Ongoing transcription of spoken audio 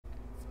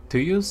To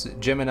use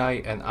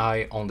Gemini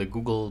AI on the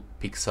Google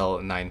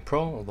Pixel 9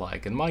 Pro,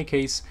 like in my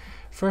case,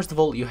 first of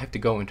all you have to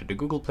go into the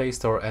Google Play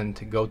Store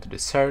and go to the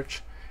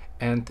search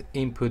and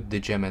input the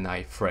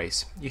Gemini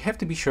phrase. You have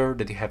to be sure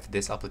that you have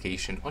this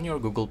application on your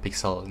Google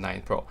Pixel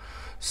 9 Pro.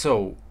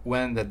 So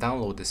when the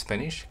download is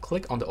finished,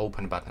 click on the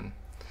open button.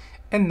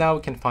 And now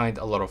you can find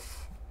a lot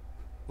of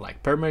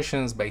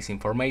permissions, base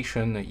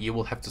information. You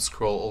will have to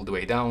scroll all the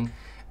way down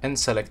and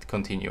select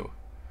continue.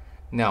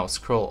 Now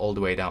scroll all the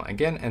way down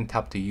again and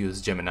tap to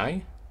use Gemini.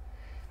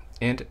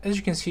 And as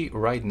you can see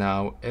right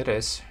now, it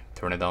is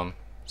turned on.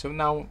 So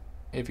now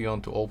if you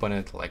want to open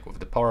it, like with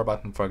the power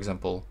button, for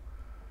example,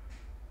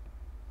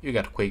 you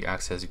got quick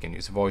access. You can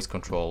use voice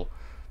control,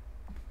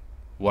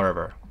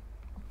 whatever.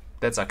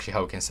 That's actually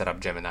how you can set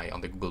up Gemini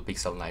on the Google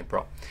Pixel 9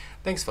 Pro.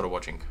 Thanks for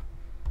watching.